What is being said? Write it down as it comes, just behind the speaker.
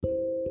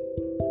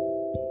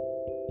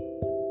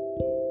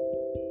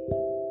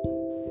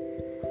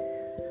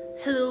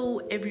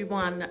Hello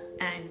everyone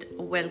and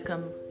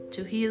welcome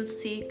to Heal,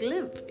 Seek,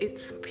 Live.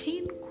 It's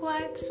been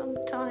quite some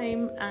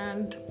time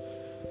and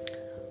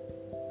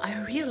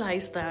I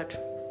realized that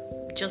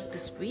just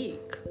this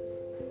week.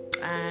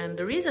 And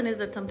the reason is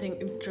that something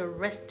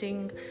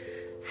interesting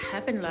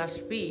happened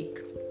last week.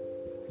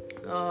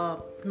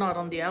 Not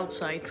on the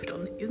outside but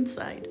on the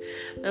inside,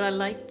 that I'd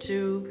like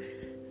to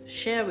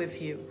share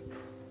with you.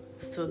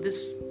 So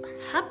this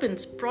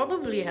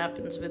probably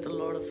happens with a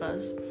lot of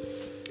us.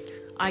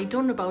 I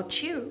don't know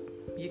about you.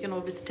 You can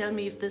always tell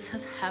me if this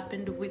has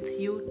happened with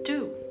you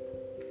too.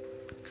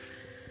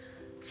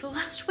 So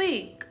last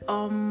week,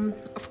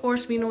 of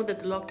course, we know that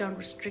the lockdown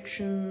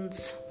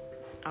restrictions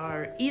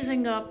are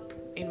easing up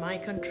in my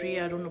country.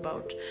 I don't know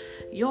about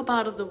your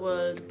part of the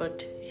world,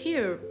 but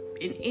here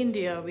in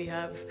India, we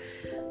have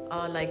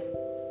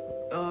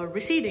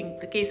receding.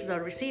 The cases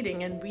are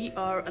receding and we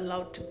are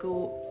allowed to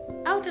go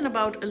out and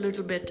about a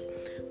little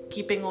bit,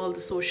 keeping all the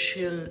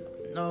social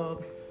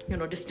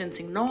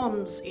distancing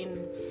norms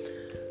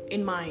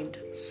in mind.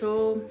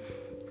 So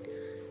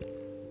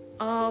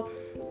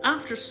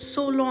after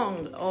so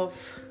long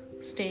of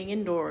staying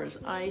indoors,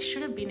 I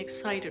should have been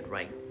excited,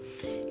 right?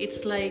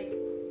 It's like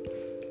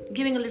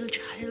giving a little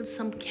child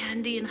some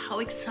candy and how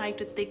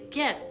excited they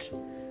get,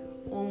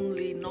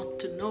 only not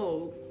to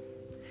know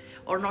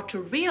or not to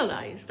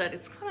realize that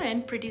it's gonna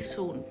end pretty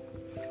soon.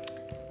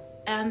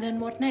 And then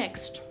what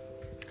next?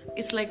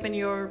 It's like when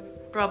you're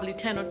probably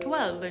 10 or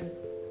 12 and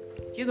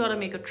you gotta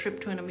make a trip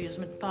to an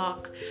amusement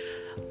park.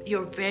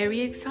 You're very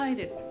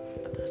excited,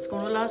 but that's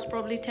gonna last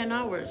probably 10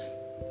 hours.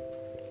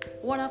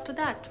 What after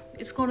that?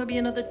 It's gonna be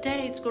another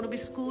day. It's gonna be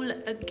school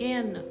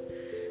again.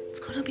 It's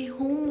gonna be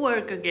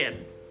homework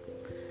again.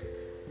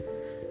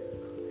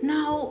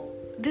 Now,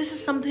 this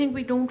is something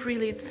we don't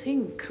really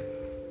think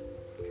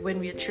when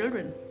we are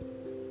children.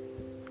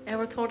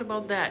 Ever thought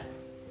about that?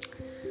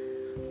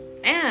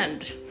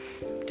 And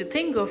to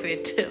think of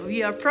it,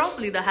 we are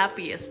probably the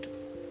happiest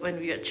when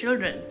we are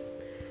children.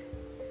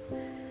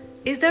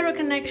 Is there a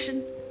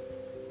connection?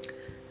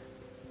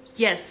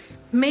 Yes,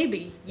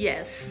 maybe,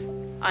 yes.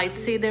 I'd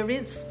say there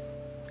is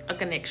a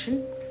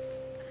connection.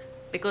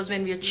 Because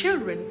when we are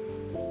children,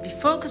 we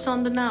focus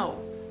on the now.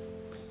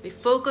 We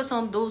focus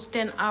on those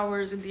 10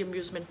 hours in the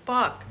amusement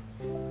park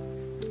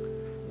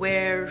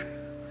where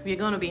we're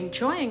going to be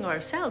enjoying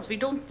ourselves. We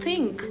don't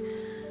think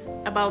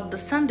about the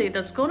Sunday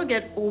that's going to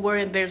get over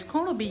and there's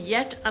going to be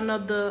yet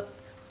another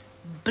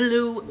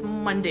Blue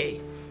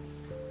Monday.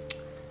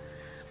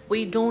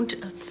 We don't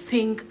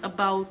think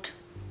about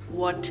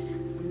what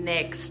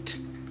next.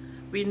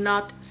 We're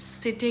not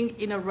sitting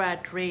in a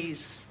rat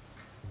race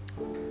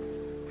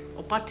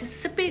or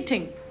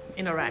participating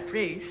in a rat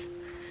race.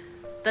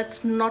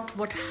 That's not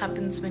what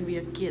happens when we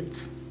are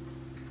kids.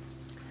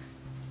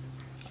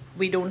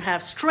 We don't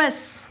have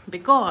stress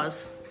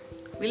because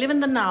we live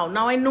in the now.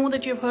 Now I know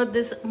that you've heard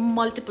this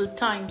multiple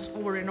times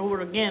over and over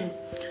again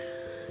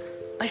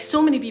by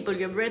so many people.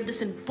 You've read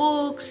this in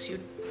books, you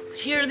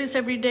hear this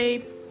every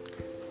day.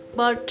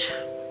 But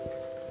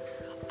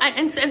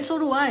and so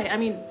do I. I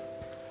mean,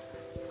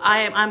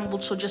 I'm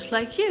also just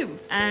like you.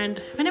 And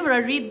whenever I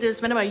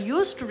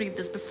used to read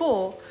this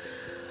before,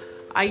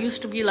 I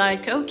used to be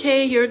like,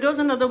 okay, here goes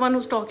another one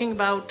who's talking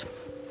about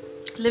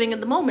living in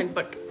the moment.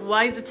 But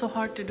why is it so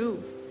hard to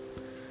do?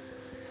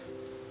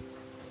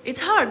 It's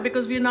hard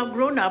because we are now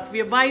grown up, we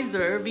are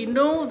wiser. We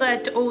know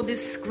that,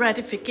 this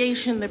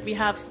gratification that we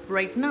have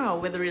right now,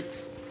 whether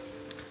it's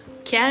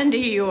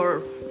candy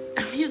or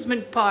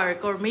amusement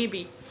park or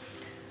maybe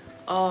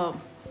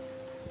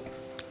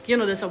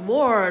this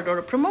award or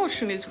a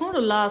promotion, is going to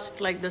last,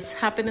 like this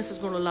happiness is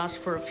going to last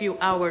for a few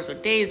hours or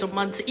days or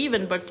months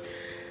even, but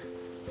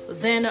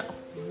then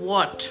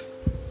what?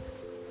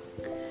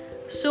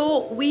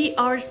 So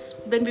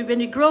when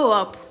we grow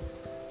up,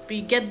 we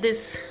get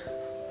this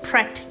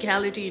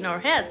practicality in our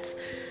heads,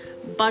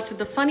 but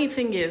the funny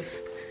thing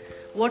is,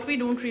 what we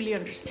don't really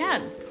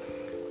understand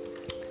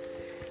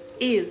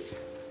is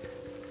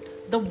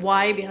the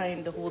why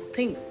behind the whole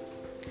thing.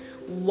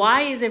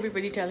 Why is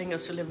everybody telling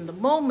us to live in the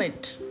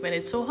moment when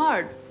it's so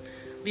hard?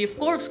 We, of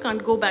course,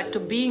 can't go back to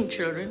being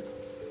children,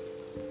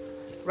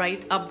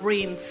 right? Our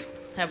brains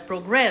have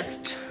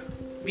progressed.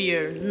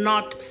 We're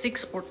not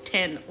 6 or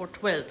 10 or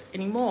 12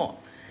 anymore.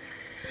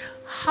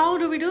 How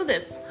do we do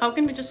this? How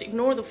can we just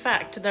ignore the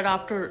fact that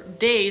after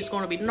day is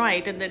going to be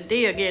night and then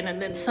day again and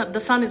then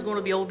the sun is going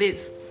to be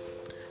always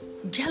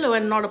yellow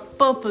and not a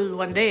purple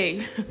one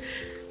day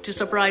to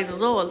surprise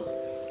us all?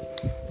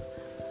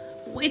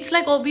 It's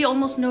like we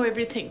almost know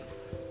everything.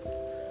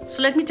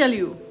 So let me tell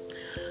you,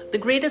 the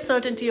greatest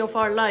certainty of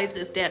our lives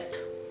is death.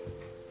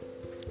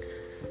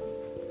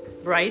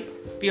 Right?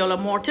 We all are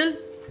mortal.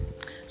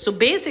 So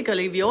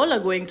basically, we all are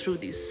going through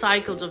these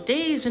cycles of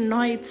days and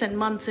nights and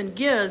months and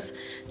years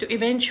to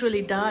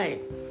eventually die.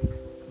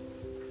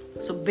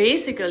 So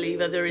basically,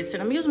 whether it's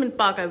an amusement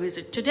park I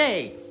visit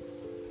today,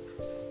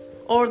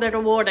 or that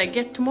award I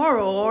get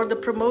tomorrow, or the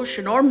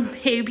promotion, or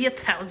maybe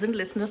 1,000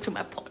 listeners to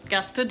my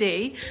podcast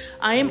today,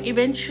 I am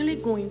eventually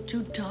going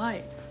to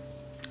die.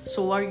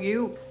 So are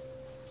you.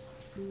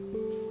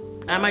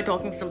 Am I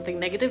talking something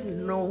negative?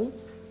 No.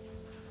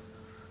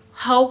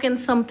 How can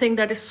something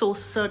that is so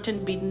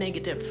certain be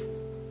negative?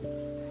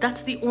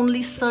 That's the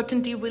only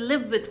certainty we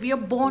live with. We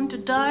are born to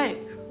die.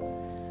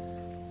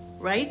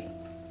 Right?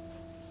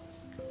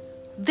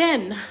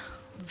 Then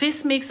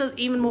this makes us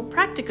even more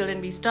practical,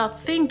 and we start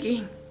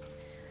thinking,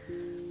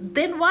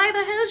 then why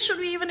the hell should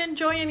we even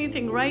enjoy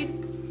anything, right?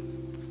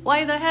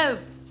 Why the hell?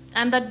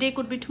 And that day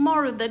could be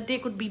tomorrow, that day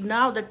could be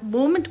now, that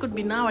moment could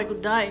be now, I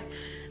could die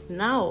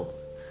now.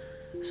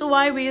 So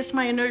why waste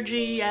my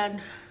energy, and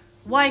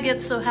why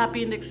get so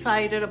happy and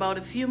excited about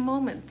a few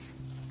moments?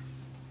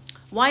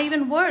 Why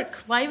even work?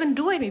 Why even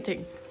do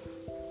anything?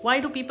 Why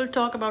do people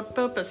talk about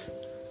purpose?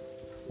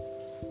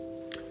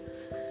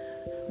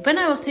 When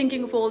I was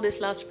thinking of all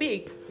this last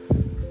week,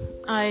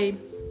 I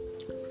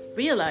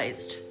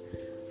realized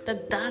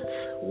that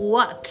that's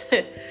what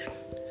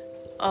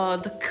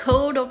the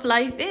code of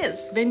life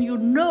is. When you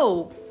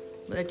know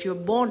that you're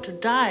born to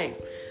die,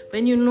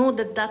 when you know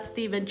that that's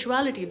the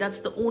eventuality, that's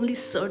the only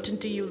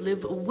certainty you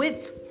live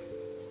with.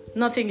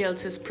 Nothing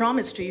else is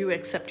promised to you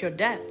except your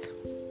death.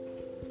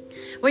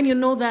 When you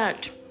know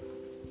that,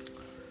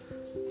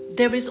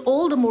 there is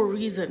all the more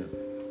reason,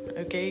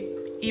 okay?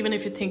 Even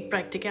if you think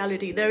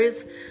practicality, there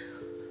is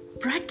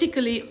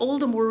practically all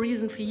the more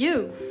reason for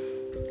you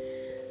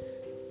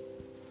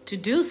to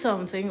do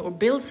something or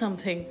build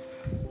something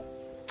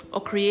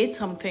or create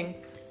something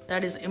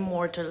that is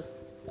immortal,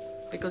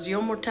 because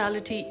your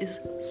mortality is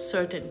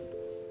certain,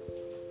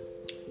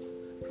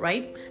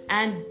 right?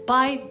 And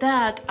by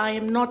that, I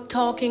am not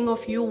talking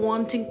of you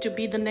wanting to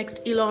be the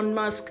next Elon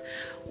Musk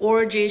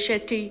or Jay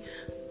Shetty.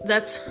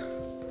 That's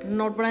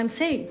not what I'm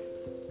saying.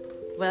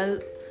 Well,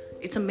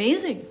 it's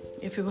amazing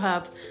if you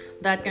have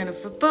that kind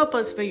of a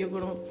purpose where you're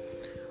going to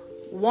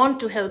want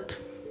to help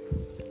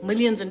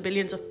millions and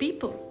billions of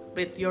people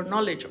with your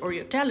knowledge or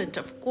your talent.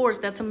 Of course,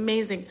 that's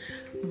amazing.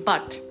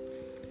 But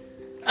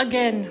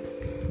again,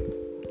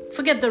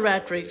 forget the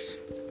rat race.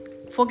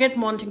 Forget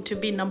wanting to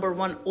be number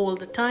one all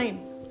the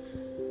time.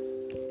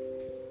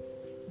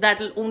 That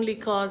will only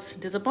cause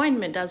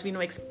disappointment. As we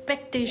know,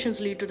 expectations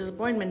lead to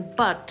disappointment.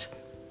 But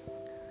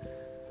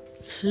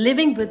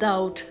living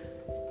without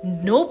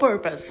no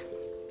purpose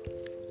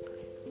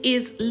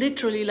is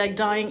literally like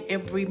dying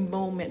every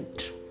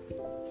moment.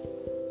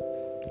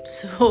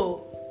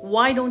 So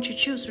why don't you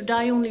choose to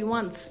die only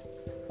once?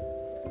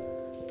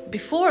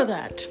 Before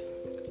that,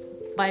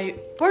 by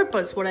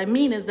purpose, what I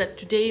mean is that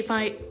today, if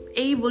I'm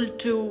able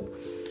to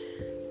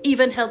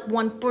even help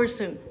one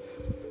person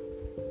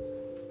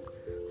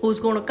who's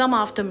going to come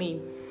after me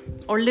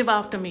or live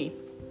after me,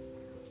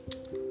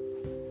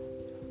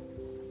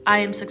 I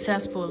am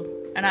successful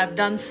and I've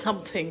done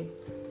something,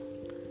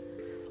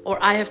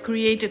 or I have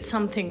created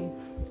something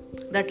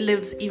that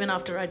lives even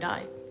after I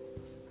die.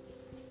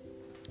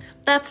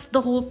 That's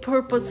the whole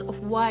purpose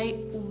of why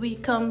we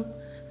come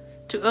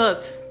to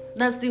earth.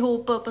 That's the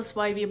whole purpose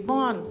why we are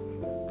born.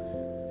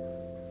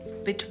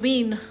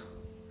 Between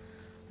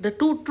the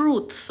two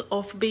truths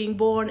of being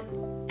born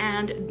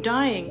and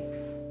dying,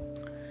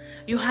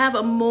 you have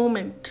a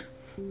moment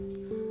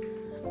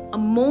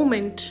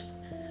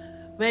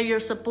where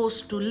you're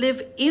supposed to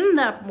live in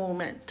that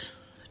moment,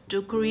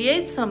 to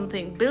create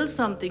something, build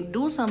something,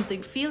 do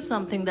something, feel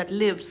something that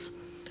lives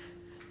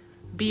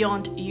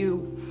beyond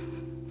you.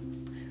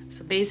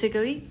 So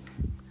basically,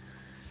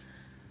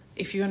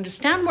 if you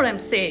understand what I'm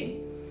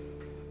saying,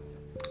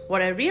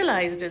 what I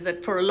realized is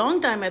that for a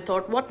long time I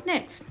thought, what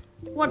next?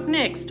 What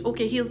next?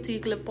 Okay, Heal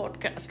Seek Live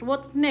podcast.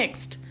 What's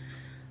next?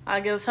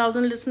 I'll get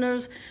 1,000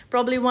 listeners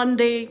probably one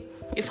day,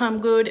 if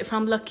I'm good, if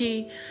I'm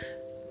lucky.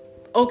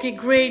 Okay,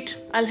 great.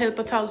 I'll help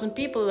 1,000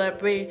 people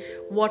that way.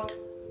 What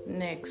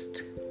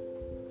next?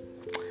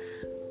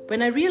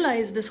 When I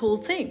realized this whole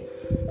thing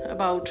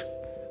about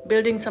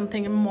building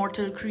something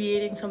immortal,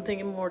 creating something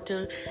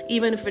immortal,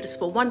 even if it is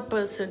for one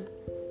person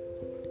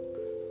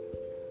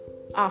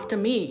after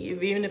me,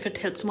 even if it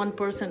helps one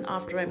person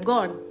after I'm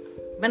gone,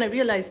 when I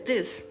realized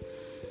this,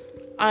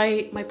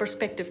 my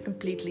perspective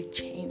completely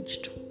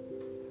changed.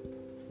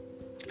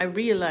 I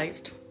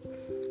realized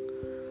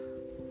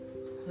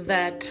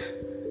that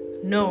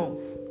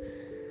no,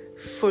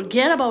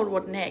 forget about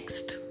what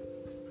next.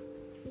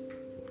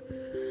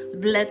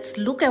 Let's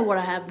look at what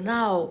I have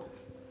now.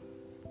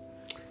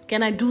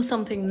 Can I do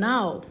something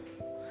now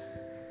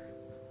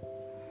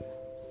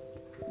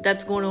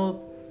that's going to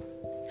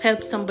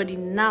help somebody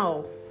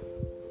now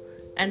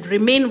and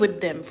remain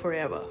with them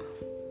forever?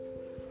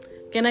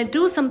 Can I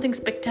do something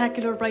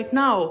spectacular right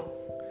now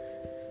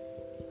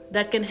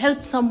that can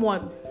help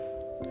someone,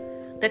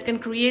 that can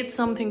create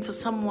something for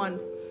someone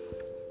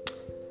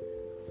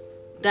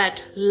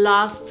that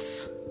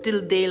lasts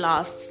till they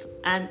lasts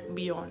and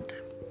beyond?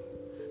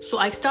 So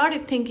I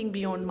started thinking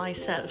beyond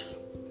myself.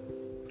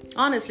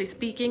 Honestly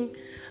speaking,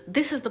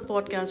 this is the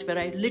podcast where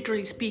I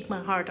literally speak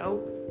my heart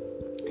out.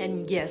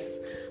 And yes,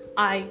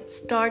 I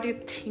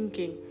started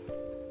thinking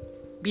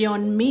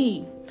beyond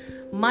me,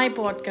 my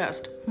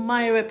podcast,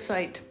 my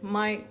website,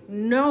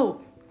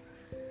 no.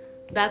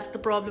 That's the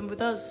problem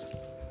with us.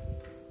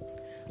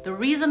 The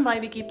reason why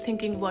we keep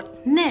thinking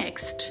what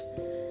next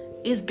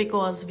is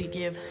because we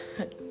give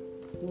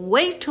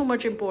way too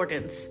much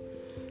importance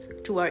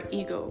to our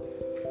ego.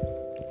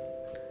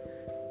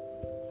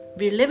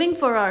 We're living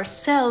for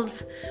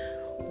ourselves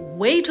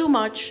way too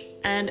much,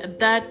 and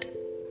that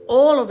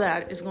all of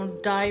that is going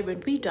to die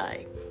when we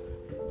die.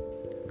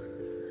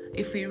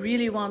 If we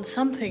really want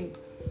something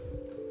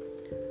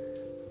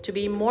to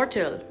be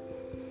immortal,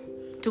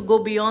 to go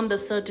beyond the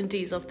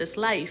certainties of this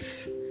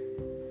life,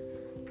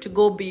 to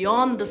go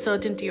beyond the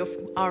certainty of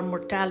our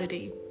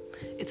mortality,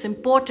 it's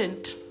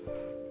important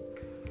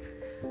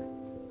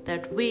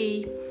that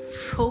we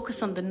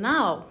focus on the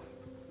now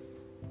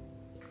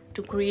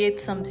to create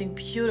something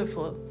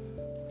beautiful.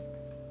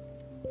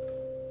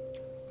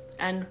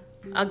 And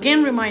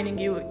again, reminding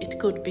you, it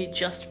could be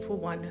just for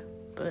one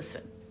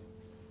person.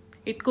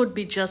 It could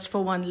be just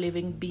for one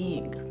living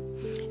being.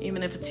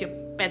 Even if it's your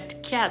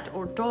pet cat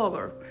or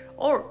dog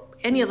or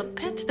any other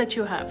pet that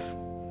you have.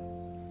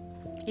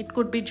 It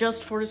could be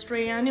just for a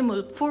stray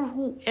animal, for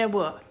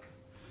whoever.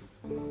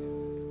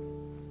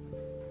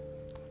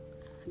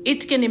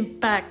 It can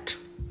impact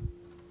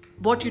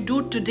what you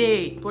do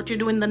today, what you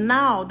do in the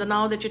now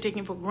that you're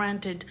taking for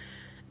granted.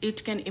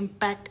 It can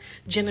impact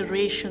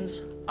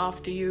generations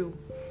after you,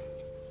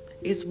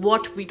 is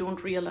what we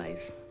don't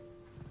realize.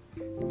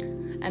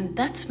 And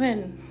that's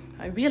when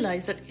I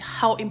realized that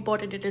how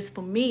important it is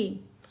for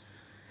me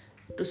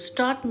to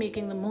start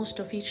making the most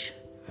of each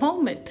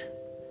moment.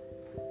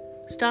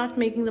 Start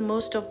making the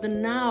most of the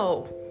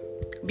now.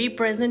 Be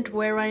present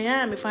where I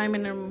am. If I'm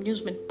in an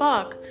amusement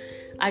park,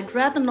 I'd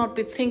rather not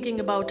be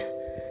thinking about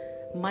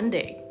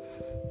Monday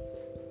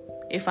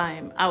if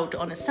I'm out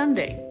on a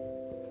Sunday.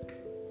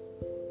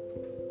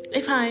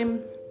 If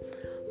I'm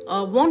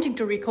wanting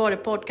to record a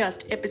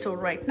podcast episode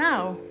right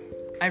now,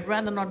 I'd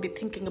rather not be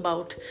thinking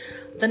about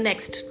the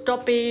next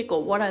topic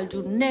or what I'll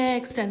do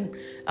next and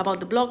about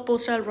the blog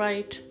post I'll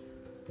write.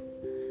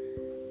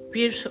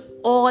 We're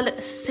all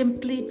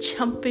simply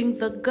jumping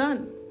the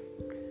gun.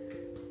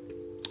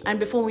 And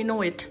before we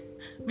know it,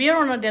 we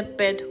are on our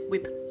deathbed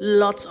with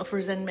lots of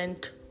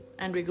resentment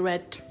and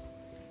regret.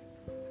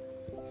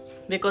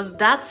 Because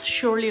that's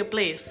surely a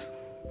place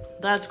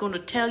that's going to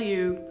tell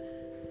you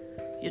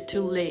you're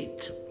too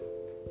late.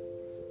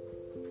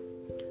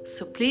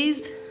 So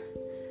please,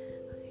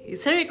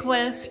 it's a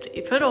request,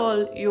 if at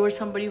all you are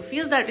somebody who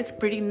feels that it's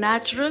pretty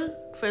natural.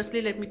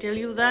 Firstly, let me tell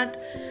you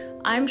that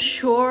I'm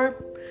sure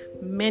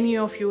many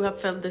of you have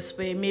felt this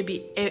way.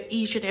 Maybe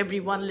each and every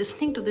one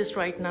listening to this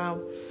right now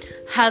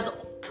has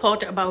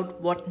thought about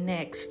what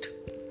next.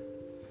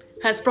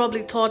 Has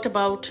probably thought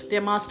about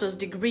their master's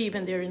degree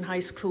when they're in high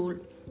school.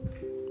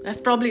 Has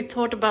probably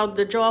thought about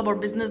the job or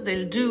business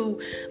they'll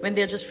do when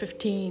they're just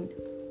 15.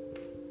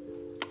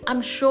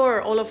 I'm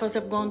sure all of us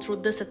have gone through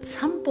this at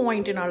some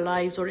point in our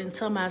lives or in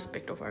some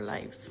aspect of our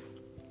lives.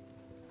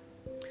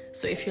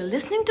 So if you're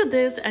listening to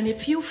this and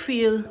if you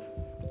feel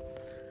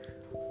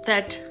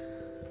that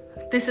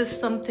this is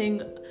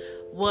something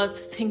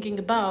worth thinking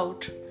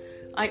about,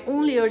 I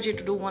only urge you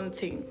to do one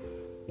thing.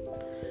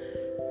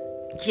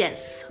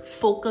 Yes,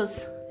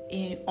 focus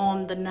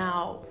on the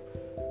now.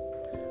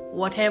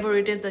 Whatever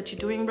it is that you're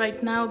doing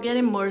right now, get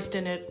immersed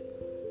in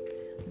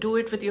it. Do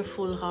it with your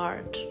full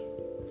heart.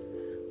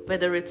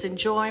 Whether it's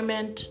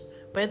enjoyment,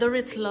 whether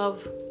it's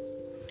love,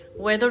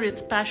 whether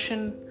it's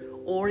passion,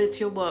 or it's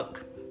your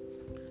work.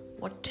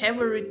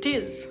 Whatever it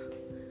is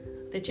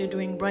that you're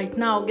doing right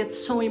now, get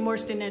so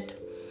immersed in it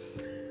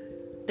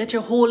that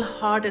your whole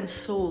heart and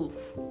soul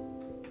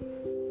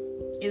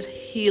is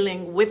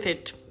healing with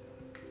it,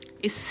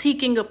 is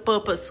seeking a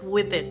purpose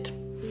with it,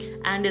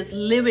 and is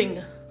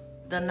living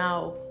the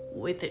now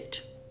with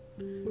it.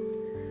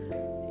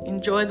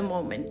 Enjoy the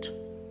moment.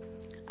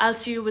 I'll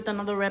see you with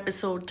another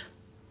episode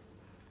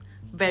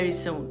very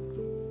soon.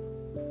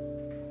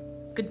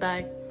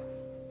 Goodbye.